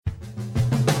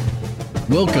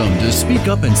Welcome to Speak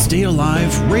Up and Stay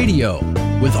Alive Radio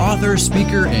with author,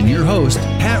 speaker, and your host,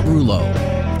 Pat Rouleau.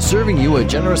 Serving you a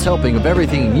generous helping of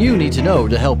everything you need to know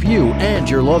to help you and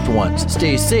your loved ones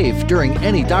stay safe during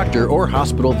any doctor or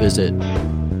hospital visit.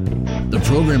 The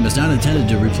program is not intended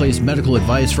to replace medical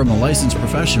advice from a licensed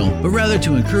professional, but rather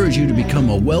to encourage you to become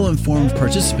a well-informed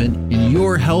participant in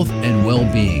your health and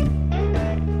well-being.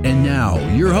 And now,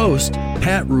 your host,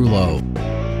 Pat Rouleau.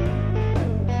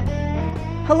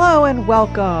 Hello and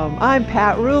welcome. I'm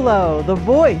Pat Rouleau, the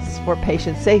voice for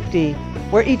patient safety,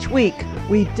 where each week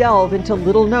we delve into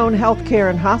little-known healthcare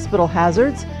and hospital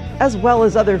hazards, as well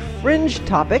as other fringe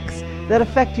topics that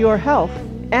affect your health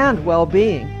and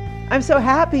well-being. I'm so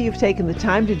happy you've taken the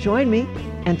time to join me,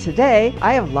 and today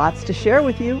I have lots to share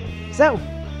with you. So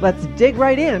let's dig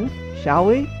right in, shall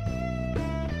we?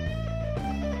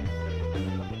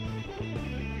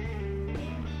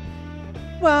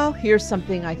 Well, here's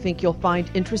something I think you'll find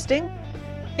interesting.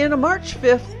 In a March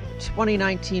 5th,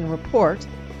 2019 report,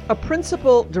 a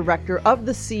principal director of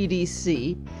the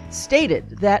CDC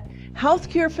stated that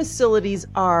healthcare facilities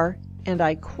are, and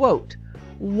I quote,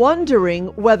 wondering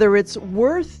whether it's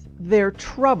worth their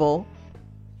trouble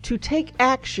to take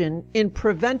action in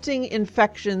preventing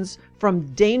infections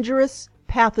from dangerous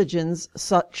pathogens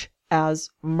such as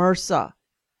MRSA.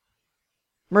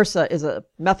 MRSA is a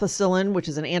methicillin, which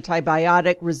is an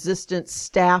antibiotic-resistant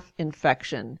staph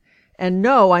infection. And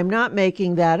no, I'm not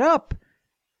making that up.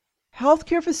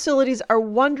 Healthcare facilities are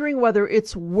wondering whether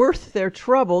it's worth their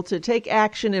trouble to take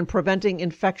action in preventing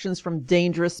infections from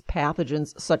dangerous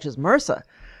pathogens such as MRSA.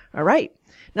 All right.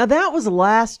 Now, that was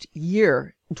last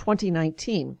year in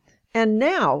 2019. And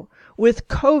now, with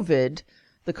COVID,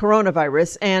 the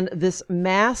coronavirus, and this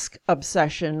mask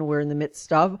obsession we're in the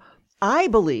midst of, I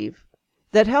believe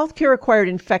that healthcare-acquired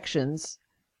infections,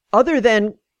 other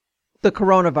than the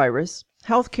coronavirus,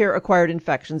 healthcare-acquired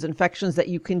infections that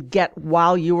you can get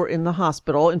while you were in the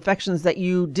hospital, infections that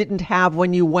you didn't have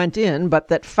when you went in, but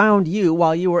that found you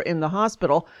while you were in the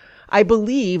hospital, I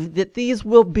believe that these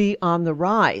will be on the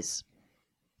rise.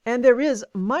 And there is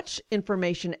much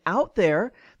information out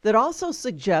there that also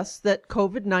suggests that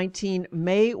COVID-19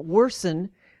 may worsen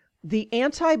the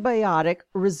antibiotic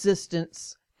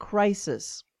resistance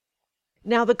crisis.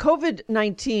 Now, the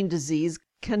COVID-19 disease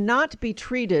cannot be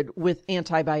treated with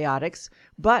antibiotics,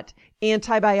 but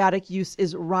antibiotic use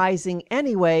is rising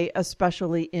anyway,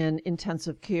 especially in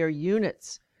intensive care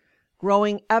units.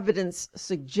 Growing evidence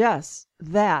suggests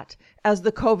that as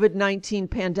the COVID-19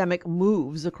 pandemic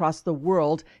moves across the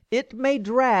world, it may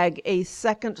drag a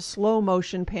second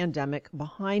slow-motion pandemic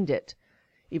behind it.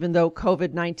 Even though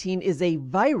COVID-19 is a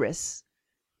virus,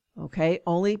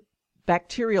 only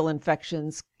bacterial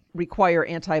infections require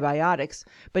antibiotics.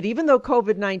 But even though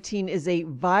COVID-19 is a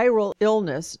viral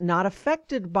illness not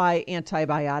affected by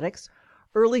antibiotics,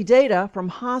 early data from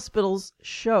hospitals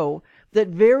show that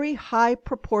very high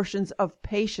proportions of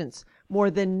patients,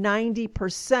 more than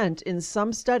 90% in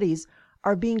some studies,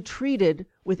 are being treated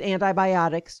with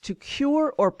antibiotics to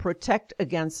cure or protect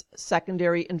against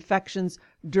secondary infections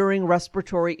during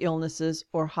respiratory illnesses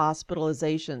or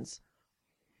hospitalizations.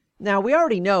 Now, we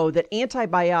already know that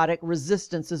antibiotic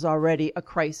resistance is already a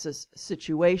crisis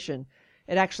situation.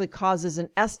 It actually causes an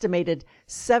estimated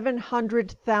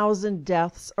 700,000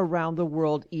 deaths around the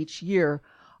world each year,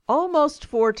 almost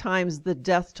 4 times the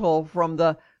death toll from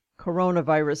the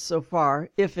coronavirus so far,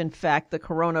 if in fact the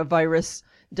coronavirus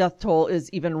death toll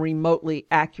is even remotely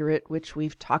accurate, which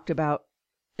we've talked about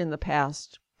in the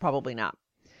past. Probably not.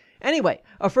 Anyway,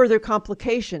 a further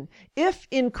complication. If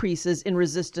increases in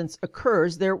resistance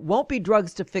occurs, there won't be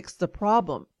drugs to fix the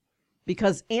problem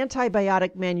because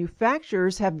antibiotic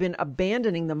manufacturers have been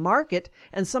abandoning the market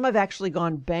and some have actually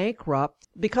gone bankrupt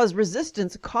because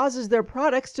resistance causes their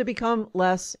products to become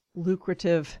less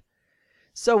lucrative.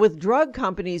 So with drug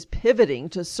companies pivoting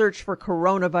to search for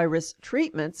coronavirus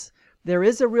treatments, there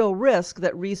is a real risk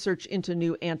that research into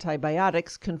new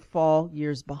antibiotics can fall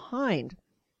years behind.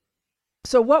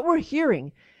 So what we're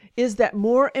hearing is that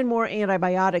more and more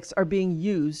antibiotics are being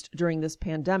used during this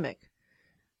pandemic.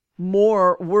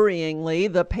 More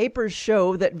worryingly, the papers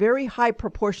show that very high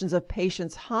proportions of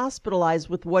patients hospitalized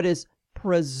with what is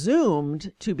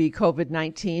presumed to be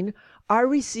COVID-19 are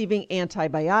receiving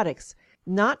antibiotics,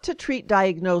 not to treat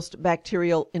diagnosed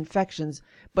bacterial infections,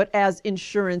 but as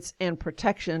insurance and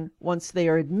protection once they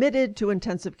are admitted to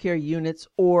intensive care units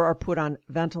or are put on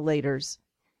ventilators.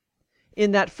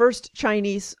 In that first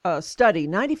Chinese study,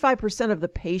 95% of the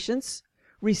patients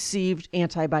received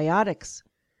antibiotics.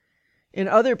 In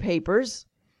other papers,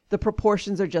 the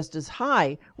proportions are just as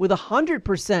high, with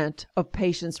 100% of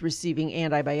patients receiving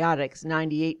antibiotics,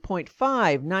 98.5%,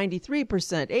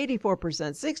 93%, 84%,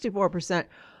 64%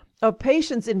 of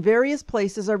patients in various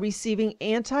places are receiving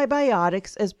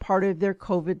antibiotics as part of their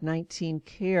COVID-19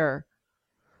 care.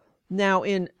 Now,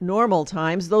 in normal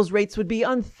times, those rates would be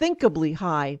unthinkably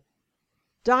high.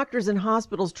 Doctors and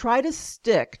hospitals try to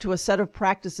stick to a set of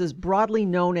practices broadly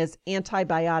known as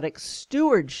antibiotic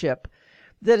stewardship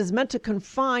that is meant to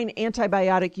confine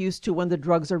antibiotic use to when the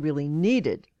drugs are really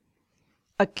needed.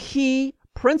 A key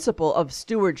principle of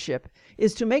stewardship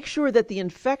is to make sure that the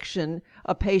infection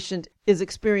a patient is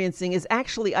experiencing is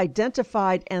actually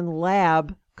identified and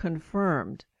lab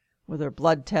confirmed, whether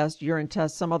blood test, urine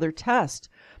test, some other test.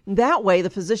 That way, the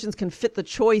physicians can fit the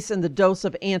choice and the dose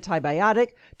of antibiotic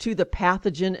to the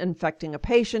pathogen infecting a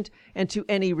patient and to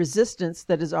any resistance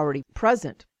that is already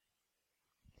present.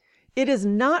 It is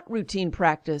not routine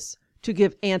practice to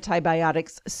give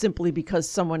antibiotics simply because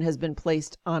someone has been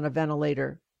placed on a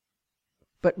ventilator.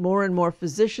 But more and more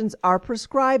physicians are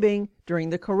prescribing during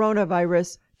the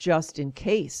coronavirus just in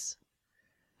case.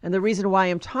 And the reason why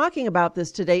I'm talking about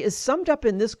this today is summed up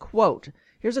in this quote.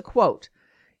 Here's a quote.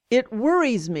 "It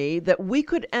worries me that we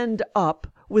could end up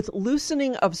with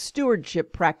loosening of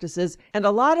stewardship practices and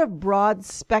a lot of broad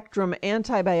spectrum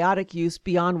antibiotic use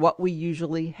beyond what we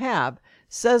usually have,"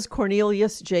 says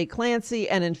Cornelius J. Clancy,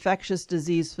 an infectious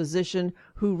disease physician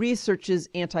who researches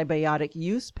antibiotic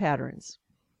use patterns.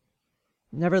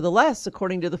 Nevertheless,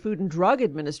 according to the Food and Drug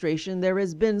Administration, there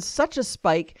has been such a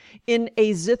spike in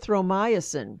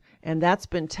azithromycin, and that's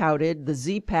been touted, the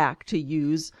Z-Pak, to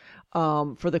use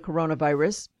for the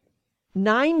coronavirus.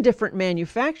 9 different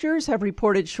manufacturers have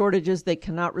reported shortages they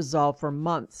cannot resolve for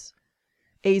months.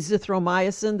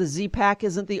 Azithromycin, the Z-Pak,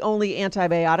 isn't the only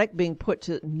antibiotic being put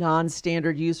to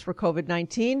non-standard use for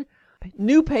COVID-19.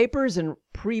 New papers and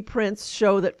preprints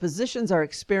show that physicians are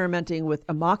experimenting with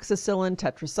amoxicillin,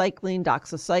 tetracycline,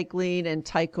 doxycycline, and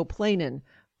teicoplanin,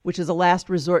 which is a last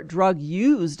resort drug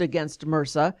used against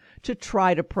MRSA to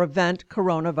try to prevent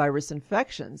coronavirus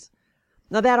infections.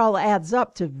 Now, that all adds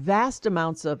up to vast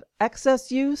amounts of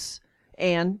excess use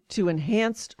and to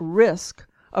enhanced risk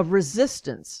of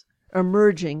resistance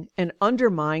emerging and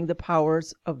undermining the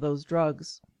powers of those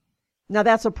drugs. Now,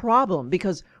 that's a problem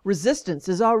because resistance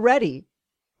is already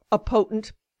a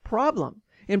potent problem.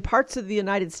 In parts of the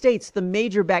United States, the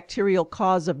major bacterial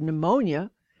cause of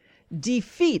pneumonia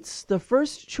defeats the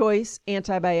first choice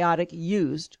antibiotic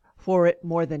used for it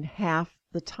more than half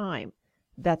the time.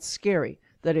 That's scary.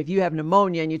 That if you have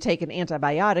pneumonia and you take an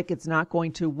antibiotic, it's not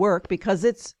going to work because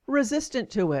it's resistant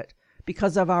to it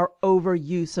because of our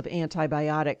overuse of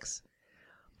antibiotics.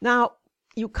 Now,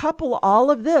 you couple all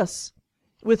of this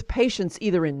with patients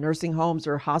either in nursing homes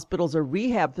or hospitals or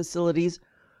rehab facilities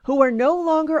who are no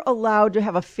longer allowed to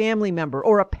have a family member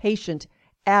or a patient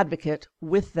advocate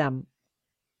with them.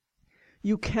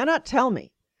 You cannot tell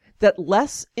me that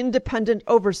less independent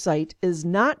oversight is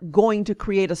not going to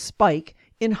create a spike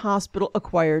in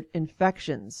hospital-acquired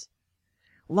infections.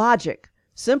 Logic,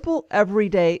 simple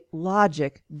everyday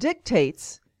logic,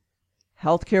 dictates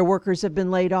healthcare workers have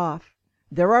been laid off.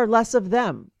 There are less of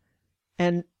them,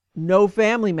 and no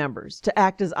family members to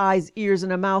act as eyes, ears,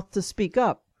 and a mouth to speak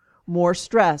up. More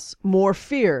stress, more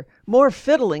fear, more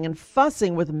fiddling and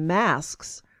fussing with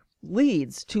masks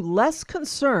leads to less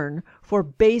concern for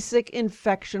basic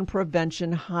infection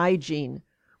prevention hygiene,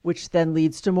 which then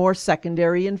leads to more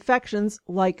secondary infections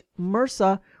like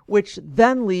MRSA, which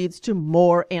then leads to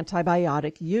more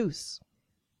antibiotic use.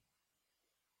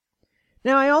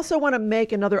 Now, I also want to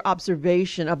make another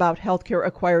observation about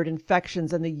healthcare-acquired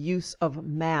infections and the use of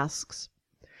masks.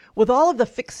 With all of the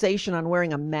fixation on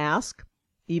wearing a mask,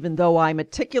 even though I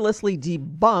meticulously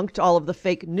debunked all of the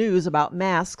fake news about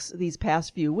masks these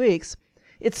past few weeks,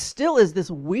 it still is this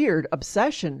weird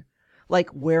obsession, like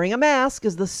wearing a mask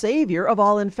is the savior of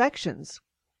all infections.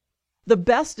 The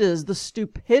best is the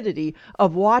stupidity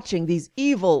of watching these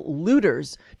evil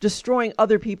looters destroying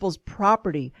other people's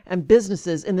property and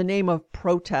businesses in the name of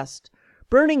protest,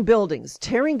 burning buildings,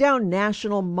 tearing down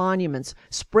national monuments,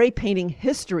 spray painting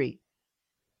history,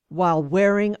 while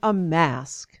wearing a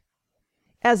mask.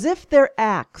 As if their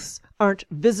acts aren't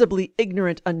visibly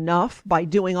ignorant enough by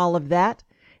doing all of that,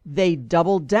 they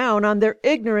double down on their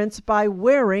ignorance by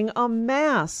wearing a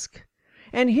mask.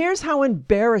 And here's how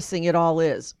embarrassing it all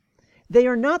is. They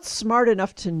are not smart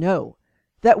enough to know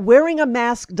that wearing a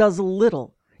mask does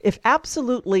little, if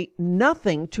absolutely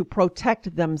nothing, to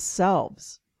protect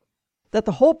themselves. That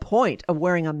the whole point of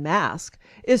wearing a mask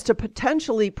is to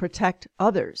potentially protect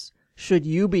others, should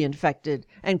you be infected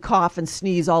and cough and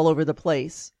sneeze all over the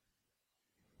place.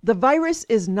 The virus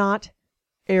is not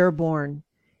airborne.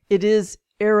 It is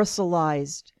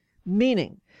aerosolized,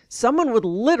 meaning someone would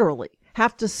literally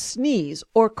have to sneeze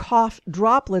or cough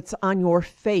droplets on your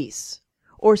face,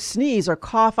 or sneeze or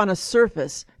cough on a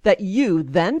surface that you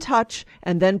then touch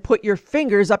and then put your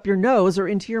fingers up your nose or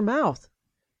into your mouth.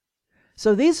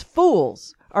 So these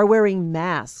fools are wearing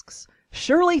masks,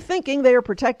 surely thinking they are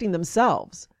protecting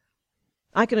themselves.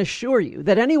 I can assure you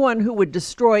that anyone who would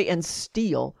destroy and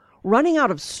steal, running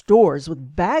out of stores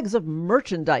with bags of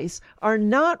merchandise, are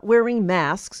not wearing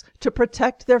masks to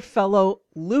protect their fellow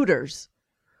looters.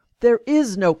 There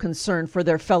is no concern for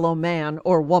their fellow man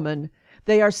or woman.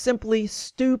 They are simply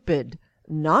stupid,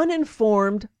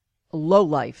 non-informed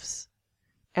lowlifes.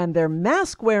 And their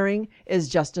mask wearing is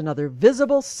just another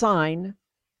visible sign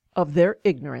of their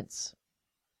ignorance.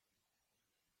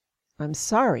 I'm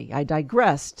sorry, I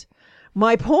digressed.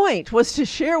 My point was to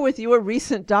share with you a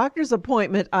recent doctor's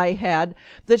appointment I had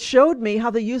that showed me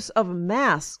how the use of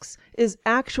masks is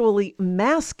actually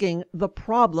masking the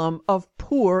problem of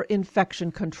poor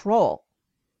infection control.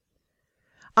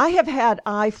 I have had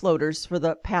eye floaters for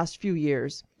the past few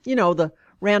years. You know, the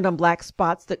random black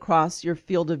spots that cross your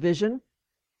field of vision.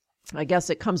 I guess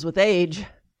it comes with age.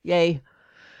 Yay.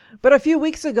 But a few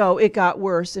weeks ago, it got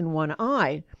worse in one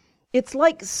eye. It's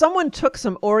like someone took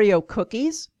some Oreo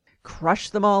cookies,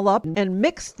 crushed them all up, and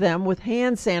mixed them with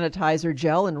hand sanitizer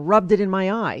gel and rubbed it in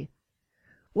my eye.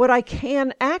 What I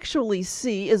can actually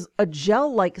see is a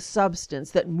gel-like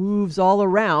substance that moves all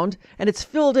around, and it's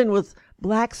filled in with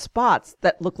black spots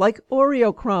that look like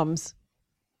Oreo crumbs.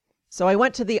 So I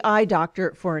went to the eye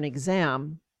doctor for an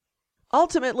exam.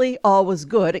 Ultimately, all was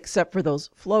good except for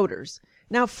those floaters.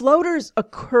 Now, floaters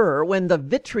occur when the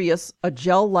vitreous, a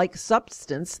gel-like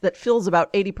substance that fills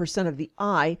about 80% of the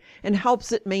eye and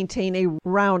helps it maintain a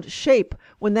round shape,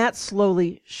 when that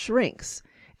slowly shrinks.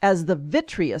 As the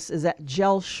vitreous, as that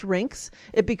gel shrinks,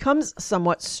 it becomes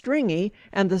somewhat stringy,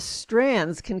 and the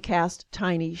strands can cast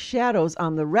tiny shadows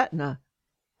on the retina.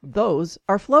 Those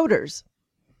are floaters.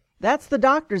 That's the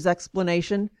doctor's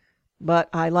explanation, but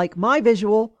I like my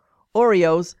visual,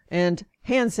 Oreos, and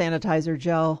hand sanitizer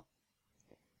gel.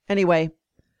 Anyway,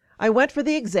 I went for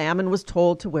the exam and was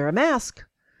told to wear a mask.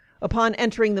 Upon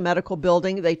entering the medical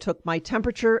building, they took my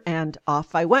temperature and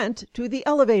off I went to the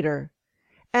elevator.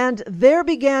 And there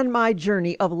began my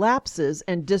journey of lapses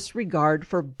and disregard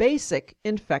for basic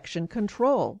infection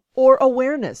control or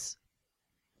awareness.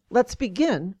 Let's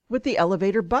begin with the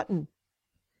elevator button.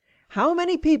 How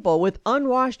many people with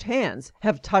unwashed hands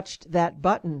have touched that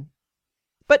button?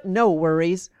 But no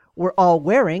worries, we're all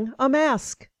wearing a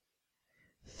mask.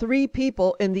 3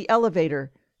 people in the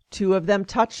elevator. 2 of them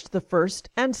touched the first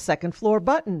and second floor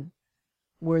button.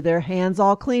 Were their hands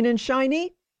all clean and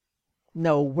shiny?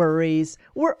 No worries,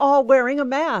 we're all wearing a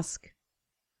mask.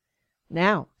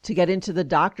 Now, to get into the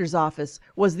doctor's office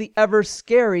was the ever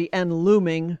scary and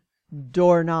looming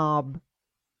doorknob.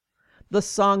 The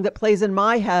song that plays in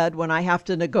my head when I have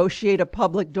to negotiate a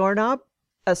public doorknob,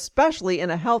 especially in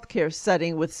a healthcare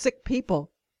setting with sick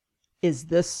people, is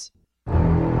this.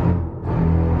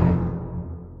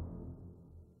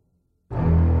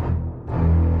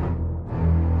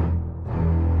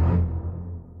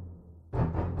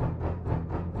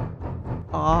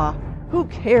 Who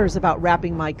cares about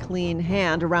wrapping my clean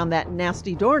hand around that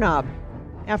nasty doorknob?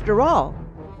 After all,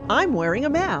 I'm wearing a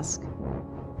mask.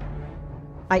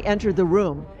 I entered the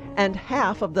room, and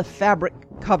half of the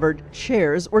fabric-covered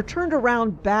chairs were turned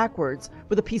around backwards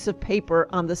with a piece of paper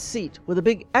on the seat with a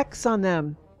big X on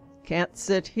them. Can't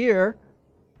sit here.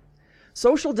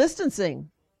 Social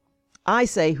distancing. I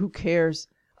say, who cares?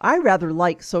 I rather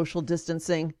like social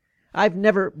distancing. I've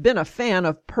never been a fan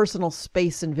of personal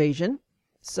space invasion.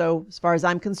 So, as far as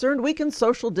I'm concerned, we can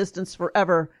social distance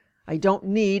forever. I don't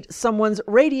need someone's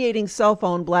radiating cell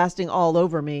phone blasting all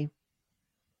over me.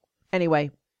 Anyway,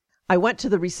 I went to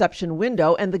the reception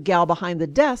window, and the gal behind the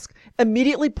desk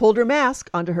immediately pulled her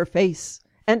mask onto her face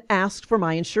and asked for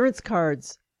my insurance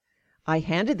cards. I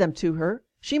handed them to her.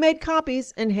 She made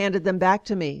copies and handed them back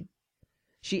to me.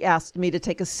 She asked me to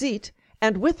take a seat,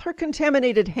 and with her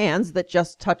contaminated hands that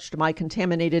just touched my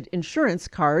contaminated insurance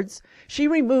cards, she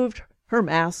removed her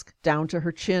mask down to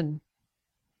her chin.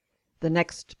 The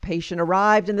next patient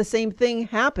arrived, and the same thing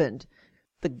happened.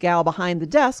 The gal behind the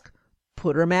desk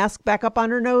put her mask back up on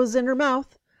her nose and her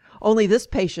mouth, only this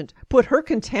patient put her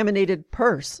contaminated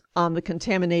purse on the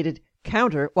contaminated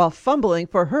counter while fumbling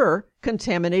for her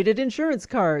contaminated insurance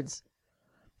cards.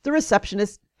 The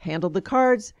receptionist handled the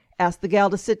cards, asked the gal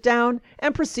to sit down,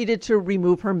 and proceeded to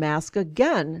remove her mask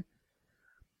again.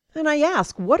 And I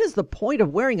ask, what is the point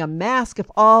of wearing a mask if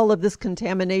all of this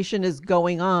contamination is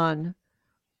going on?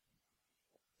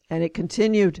 And it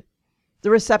continued.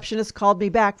 The receptionist called me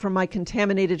back from my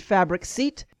contaminated fabric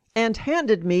seat and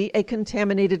handed me a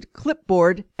contaminated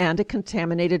clipboard and a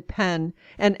contaminated pen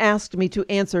and asked me to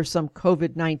answer some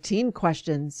COVID-19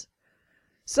 questions.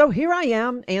 So here I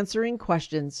am answering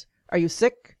questions. Are you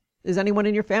sick? Is anyone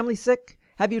in your family sick?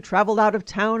 Have you traveled out of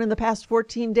town in the past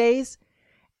 14 days?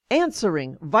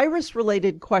 Answering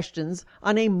virus-related questions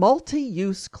on a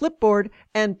multi-use clipboard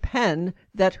and pen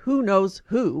that who knows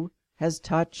who has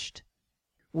touched.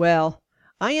 Well,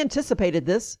 I anticipated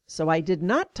this, so I did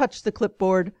not touch the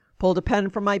clipboard, pulled a pen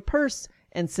from my purse,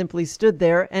 and simply stood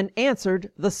there and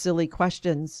answered the silly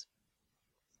questions.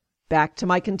 Back to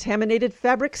my contaminated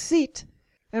fabric seat.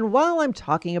 And while I'm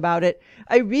talking about it,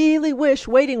 I really wish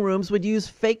waiting rooms would use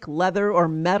fake leather or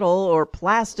metal or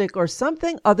plastic or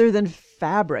something other than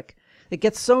fabric. It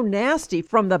gets so nasty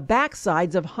from the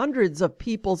backsides of hundreds of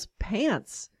people's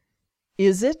pants.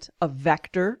 Is it a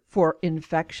vector for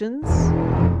infections?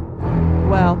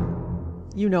 Well,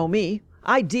 you know me.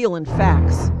 I deal in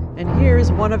facts, and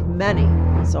here's one of many,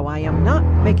 so I am not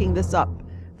making this up.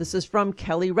 This is from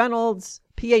Kelly Reynolds,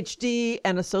 PhD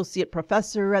and Associate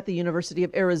Professor at the University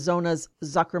of Arizona's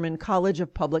Zuckerman College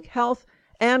of Public Health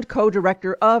and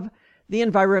co-director of the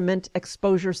Environment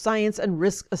Exposure Science and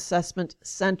Risk Assessment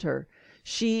Center.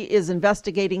 She is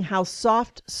investigating how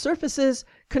soft surfaces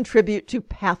contribute to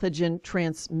pathogen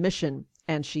transmission,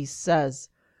 and she says,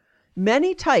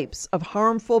 many types of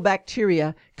harmful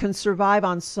bacteria can survive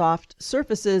on soft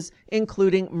surfaces,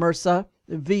 including MRSA,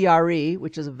 VRE,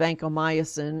 which is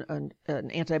vancomycin, an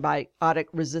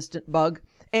antibiotic-resistant bug,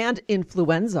 and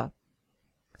influenza.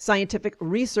 Scientific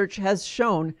research has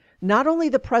shown not only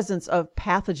the presence of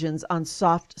pathogens on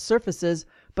soft surfaces,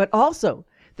 but also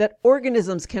that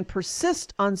organisms can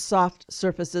persist on soft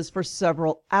surfaces for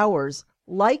several hours,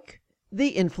 like the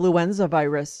influenza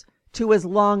virus, to as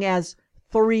long as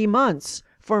 3 months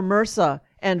for MRSA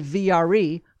and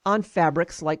VRE on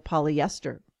fabrics like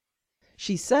polyester.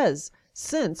 She says,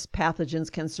 since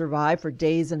pathogens can survive for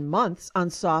days and months on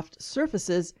soft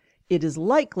surfaces, it is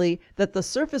likely that the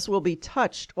surface will be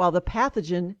touched while the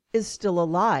pathogen is still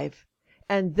alive,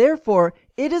 and therefore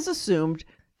it is assumed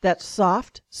that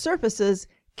soft surfaces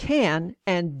can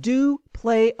and do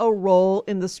play a role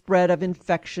in the spread of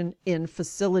infection in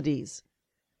facilities.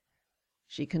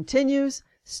 She continues,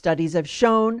 studies have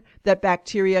shown that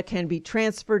bacteria can be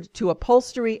transferred to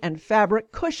upholstery and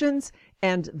fabric cushions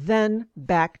and then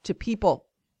back to people.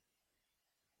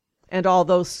 And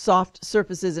although soft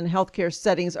surfaces in healthcare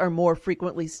settings are more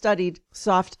frequently studied,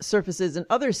 soft surfaces in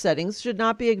other settings should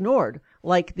not be ignored,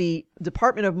 like the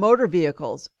Department of Motor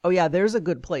Vehicles. Oh yeah, there's a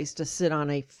good place to sit on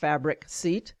a fabric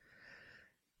seat.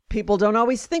 People don't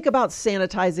always think about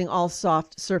sanitizing all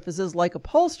soft surfaces like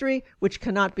upholstery, which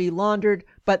cannot be laundered,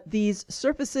 but these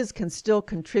surfaces can still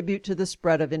contribute to the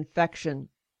spread of infection.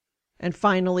 And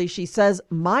finally, she says,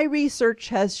 my research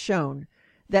has shown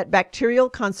that bacterial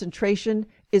concentration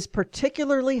is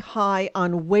particularly high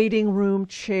on waiting room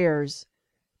chairs,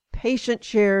 patient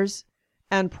chairs,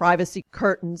 and privacy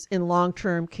curtains in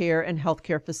long-term care and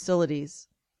healthcare facilities.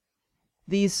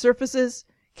 These surfaces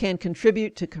can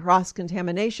contribute to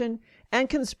cross-contamination and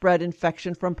can spread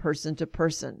infection from person to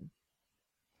person.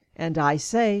 And I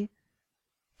say,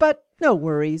 but no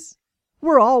worries,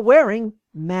 we're all wearing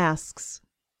masks.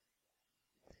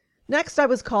 Next, I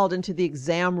was called into the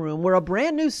exam room where a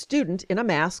brand new student in a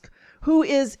mask who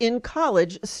is in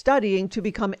college studying to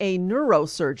become a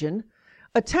neurosurgeon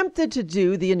attempted to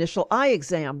do the initial eye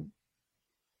exam.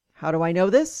 How do I know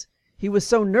this? He was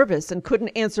so nervous and couldn't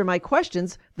answer my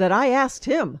questions that I asked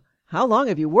him, "How long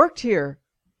have you worked here?"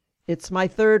 "It's my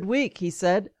 3rd week," he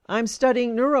said. "I'm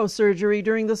studying neurosurgery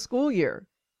during the school year."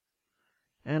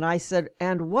 And I said,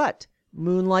 "And what,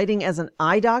 moonlighting as an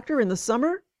eye doctor in the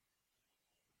summer?"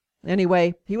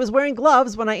 Anyway, he was wearing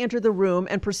gloves when I entered the room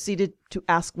and proceeded to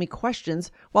ask me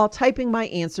questions while typing my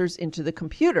answers into the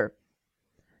computer.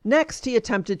 Next, he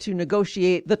attempted to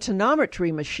negotiate the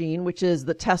tonometry machine, which is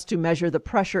the test to measure the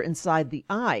pressure inside the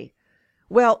eye.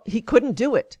 Well, he couldn't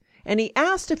do it, and he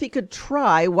asked if he could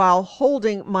try while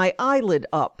holding my eyelid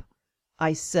up.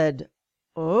 I said,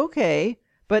 "Okay,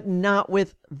 but not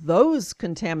with those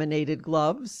contaminated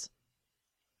gloves."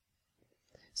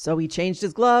 So he changed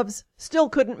his gloves, still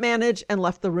couldn't manage, and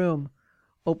left the room,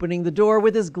 opening the door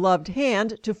with his gloved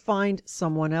hand to find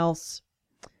someone else.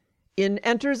 In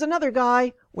enters another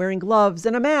guy wearing gloves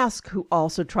and a mask who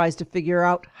also tries to figure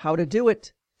out how to do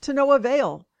it, to no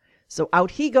avail. So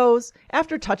out he goes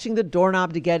after touching the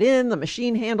doorknob to get in, the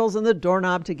machine handles, and the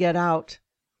doorknob to get out.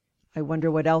 I wonder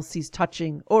what else he's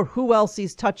touching or who else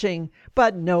he's touching,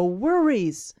 but no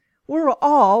worries. We're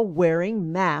all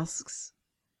wearing masks.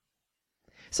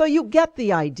 So you get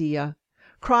the idea.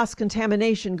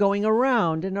 Cross-contamination going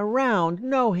around and around,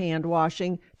 no hand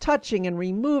washing, touching and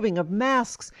removing of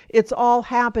masks. It's all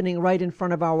happening right in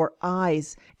front of our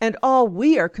eyes. And all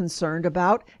we are concerned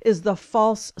about is the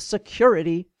false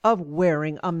security of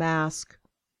wearing a mask.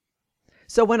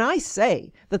 So when I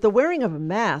say that the wearing of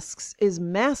masks is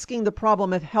masking the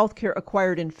problem of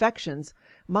healthcare-acquired infections,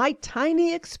 my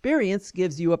tiny experience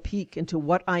gives you a peek into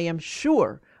what I am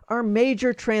sure are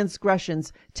major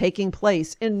transgressions taking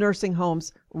place in nursing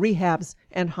homes, rehabs,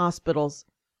 and hospitals.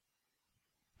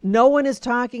 No one is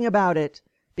talking about it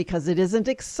because it isn't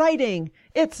exciting,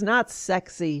 it's not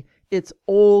sexy, it's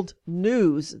old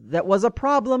news that was a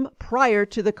problem prior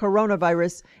to the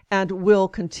coronavirus and will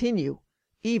continue,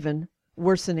 even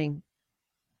worsening.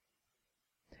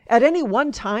 At any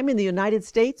one time in the United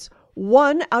States,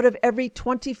 1 out of every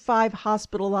 25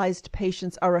 hospitalized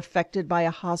patients are affected by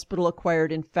a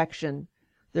hospital-acquired infection.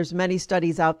 There's many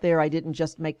studies out there. I didn't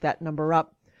just make that number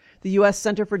up. The U.S.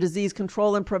 Center for Disease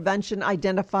Control and Prevention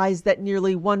identifies that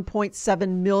nearly 1.7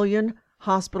 million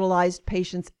hospitalized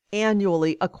patients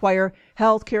annually acquire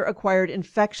healthcare-acquired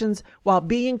infections while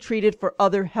being treated for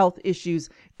other health issues,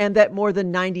 and that more than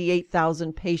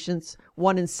 98,000 patients,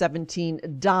 1 in 17,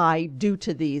 die due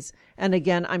to these. And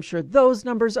again, I'm sure those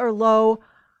numbers are low,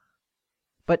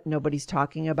 but nobody's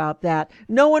talking about that.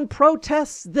 No one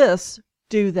protests this,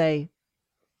 do they?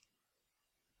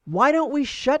 Why don't we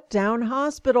shut down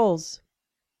hospitals?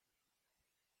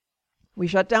 We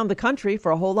shut down the country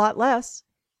for a whole lot less.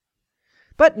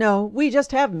 But no, we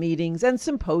just have meetings and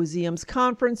symposiums,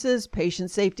 conferences,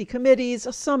 patient safety committees,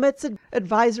 summits,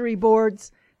 advisory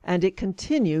boards, and it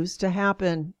continues to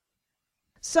happen.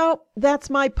 So that's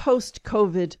my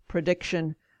post-COVID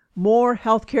prediction. More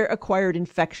healthcare-acquired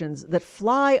infections that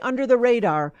fly under the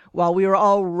radar while we are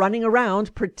all running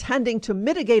around pretending to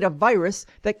mitigate a virus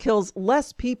that kills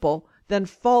less people than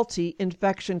faulty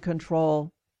infection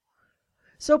control.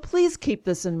 So please keep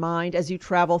this in mind as you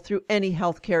travel through any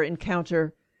healthcare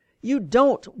encounter. You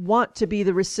don't want to be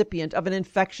the recipient of an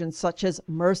infection such as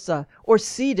MRSA or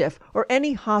C. diff or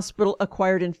any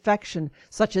hospital-acquired infection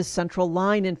such as central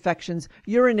line infections,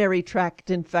 urinary tract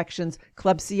infections,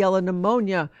 Klebsiella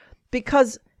pneumonia,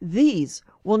 because these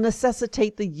will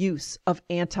necessitate the use of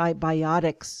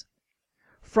antibiotics.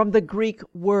 From the Greek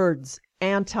words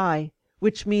anti,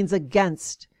 which means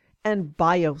against, and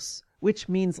bios, which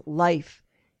means life.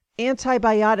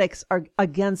 Antibiotics are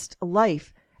against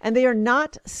life, and they are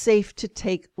not safe to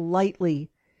take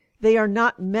lightly. They are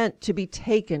not meant to be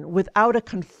taken without a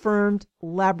confirmed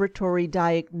laboratory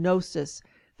diagnosis.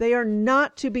 They are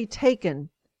not to be taken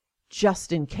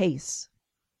just in case.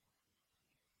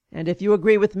 And if you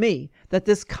agree with me that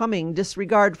this coming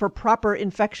disregard for proper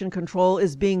infection control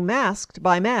is being masked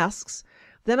by masks,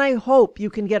 then I hope you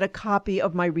can get a copy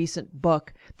of my recent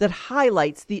book that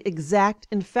highlights the exact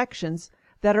infections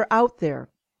that are out there.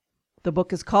 The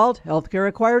book is called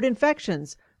Healthcare-Acquired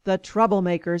Infections, The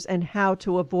Troublemakers and How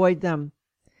to Avoid Them.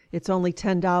 It's only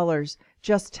 $10,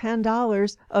 just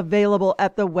 $10, available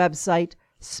at the website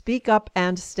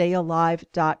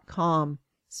speakupandstayalive.com.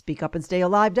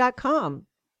 Speakupandstayalive.com.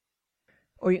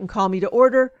 Or you can call me to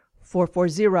order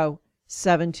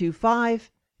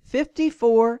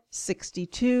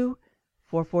 440-725-5462,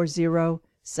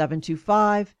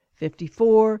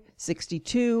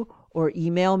 440-725-5462, or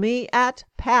email me at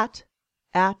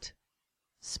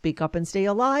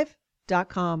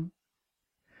pat@speakupandstayalive.com.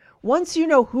 Once you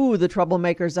know who the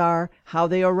troublemakers are, how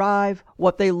they arrive,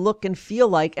 what they look and feel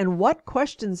like, and what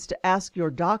questions to ask your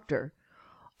doctor,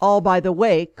 all, by the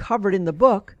way, covered in the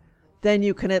book, then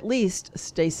you can at least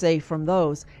stay safe from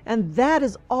those. And that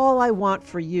is all I want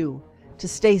for you, to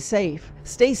stay safe,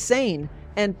 stay sane,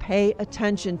 and pay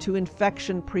attention to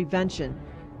infection prevention.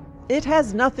 It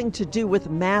has nothing to do with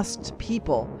masked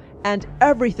people and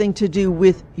everything to do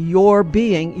with your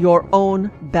being your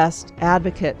own best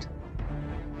advocate.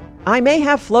 I may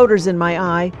have floaters in my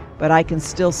eye, but I can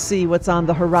still see what's on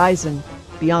the horizon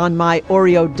beyond my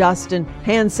Oreo dust and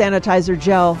hand sanitizer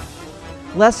gel.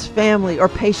 Less family or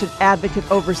patient advocate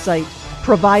oversight,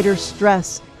 provider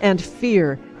stress and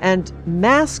fear, and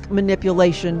mask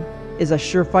manipulation is a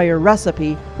surefire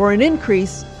recipe for an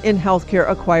increase in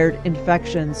healthcare-acquired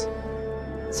infections.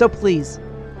 So please,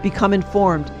 become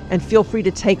informed and feel free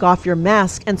to take off your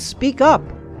mask and speak up.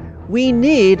 We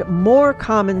need more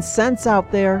common sense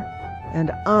out there,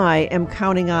 and I am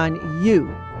counting on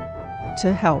you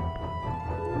to help.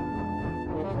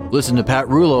 Listen to Pat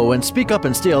Rulo and Speak Up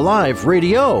and Stay Alive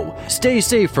Radio. Stay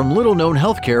safe from little-known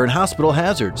healthcare and hospital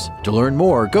hazards. To learn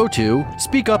more, go to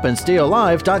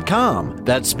speakupandstayalive.com.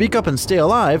 That's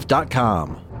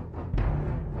speakupandstayalive.com.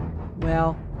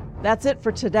 Well, That's it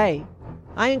for today.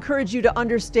 I encourage you to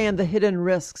understand the hidden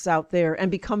risks out there and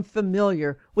become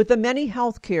familiar with the many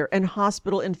healthcare and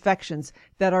hospital infections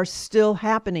that are still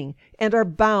happening and are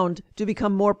bound to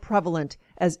become more prevalent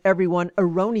as everyone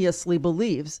erroneously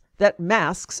believes that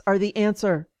masks are the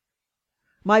answer.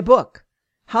 My book,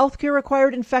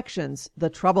 Healthcare-Acquired Infections, The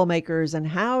Troublemakers and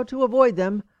How to Avoid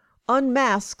Them,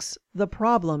 unmasks the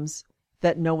problems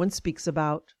that no one speaks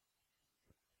about.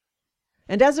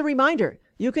 And as a reminder,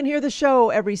 you can hear the show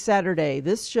every Saturday,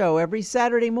 this show every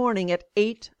Saturday morning at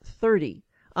 8:30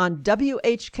 on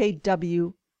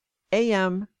WHKW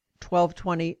AM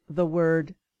 1220 The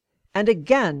Word, and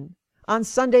again on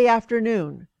Sunday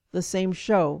afternoon, the same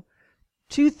show,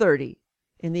 2:30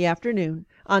 in the afternoon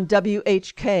on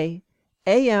WHK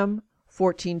AM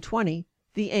 1420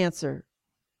 The Answer.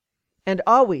 And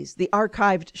always the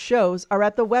archived shows are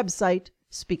at the website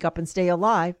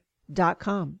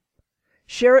speakupandstayalive.com.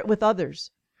 Share it with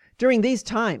others. During these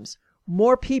times,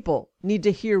 more people need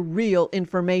to hear real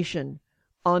information,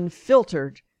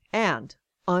 unfiltered and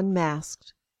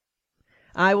unmasked.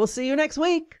 I will see you next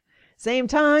week. Same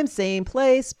time, same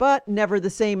place, but never the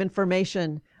same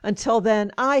information. Until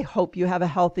then, I hope you have a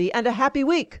healthy and a happy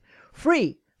week,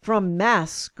 free from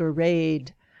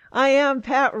masquerade. I am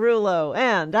Pat Rulo,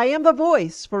 and I am the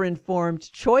voice for informed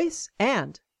choice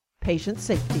and patient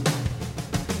safety.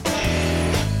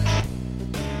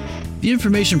 The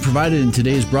information provided in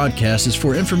today's broadcast is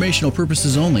for informational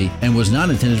purposes only and was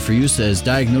not intended for use as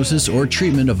diagnosis or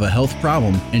treatment of a health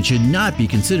problem and should not be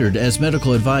considered as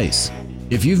medical advice.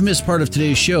 If you've missed part of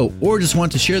today's show or just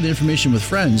want to share the information with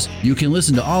friends, you can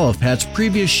listen to all of Pat's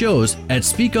previous shows at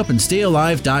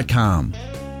speakupandstayalive.com.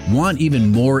 Want even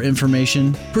more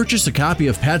information? Purchase a copy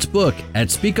of Pat's book at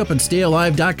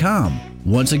speakupandstayalive.com.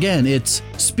 Once again, it's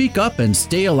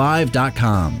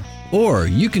speakupandstayalive.com. Or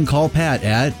you can call Pat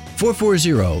at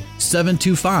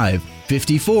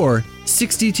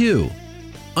 440-725-5462.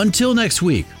 Until next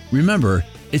week, remember,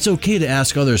 it's okay to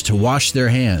ask others to wash their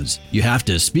hands. You have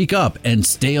to speak up and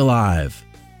stay alive.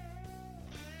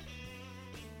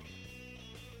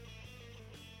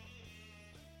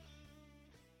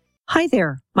 Hi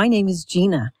there, my name is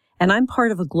Gina, and I'm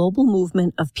part of a global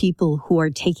movement of people who are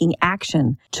taking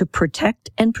action to protect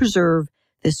and preserve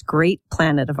this great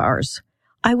planet of ours.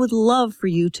 I would love for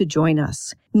you to join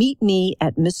us. Meet me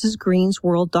at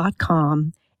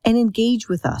mrsgreensworld.com and engage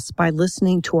with us by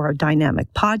listening to our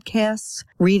dynamic podcasts,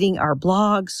 reading our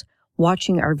blogs,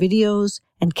 watching our videos,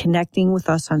 and connecting with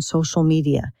us on social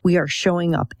media. We are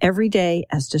showing up every day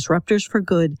as disruptors for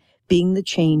good, being the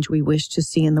change we wish to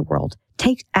see in the world.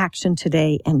 Take action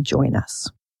today and join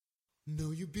us. Know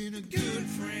you've been a good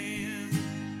friend,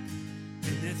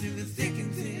 and that's through the thick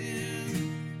and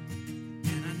thin,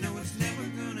 and I know it's never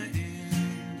gonna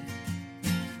end,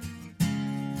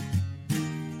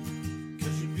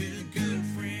 'cause you've been a good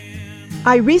friend.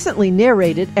 I recently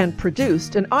narrated and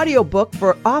produced an audiobook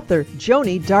for author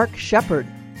Joni Dark Shepherd.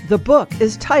 The book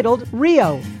is titled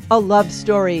Rio, A Love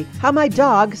Story, How My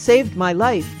Dog Saved My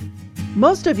Life.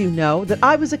 Most of you know that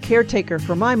I was a caretaker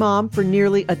for my mom for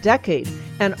nearly a decade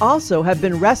and also have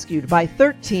been rescued by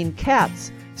 13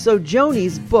 cats, so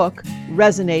Joni's book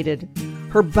resonated.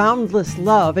 Her boundless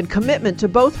love and commitment to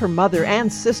both her mother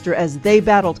and sister as they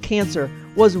battled cancer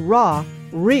was raw,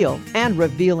 real, and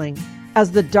revealing.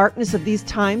 As the darkness of these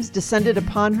times descended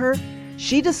upon her,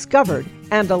 she discovered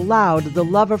and allowed the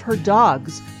love of her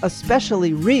dogs,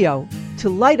 especially Rio, to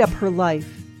light up her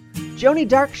life. Joni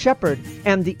Dark Shepherd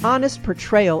and the honest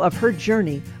portrayal of her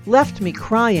journey left me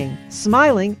crying,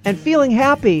 smiling, and feeling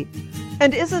happy.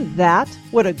 And isn't that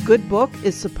what a good book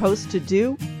is supposed to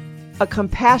do? A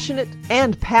compassionate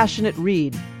and passionate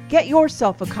read. Get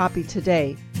yourself a copy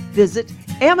today. Visit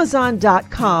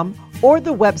Amazon.com or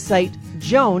the website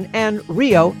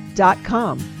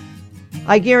joanandrio.com.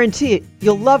 I guarantee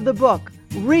you'll love the book,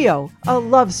 Rio, A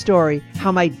Love Story,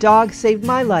 How My Dog Saved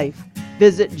My Life.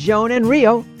 Visit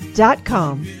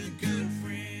joanandrio.com.